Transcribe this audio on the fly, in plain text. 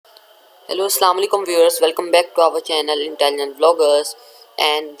Hello, Assalamu alaikum viewers. Welcome back to our channel Intelligent Vloggers,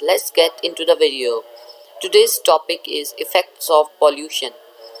 and let's get into the video. Today's topic is effects of pollution.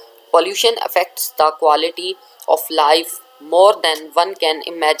 Pollution affects the quality of life more than one can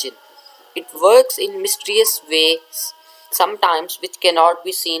imagine. It works in mysterious ways, sometimes which cannot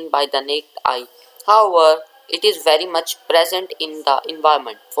be seen by the naked eye. However, it is very much present in the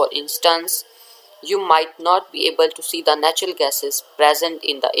environment. For instance, you might not be able to see the natural gases present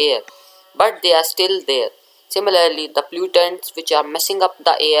in the air, but they are still there. Similarly, the pollutants which are messing up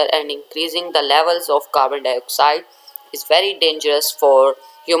the air and increasing the levels of carbon dioxide is very dangerous for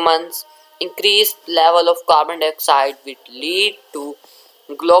humans. Increased level of carbon dioxide will lead to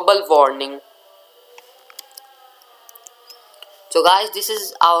global warming. So guys, this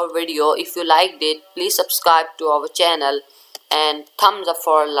is our video. If you liked it, please subscribe to our channel and thumbs up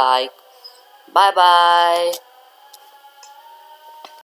for a like. Bye bye.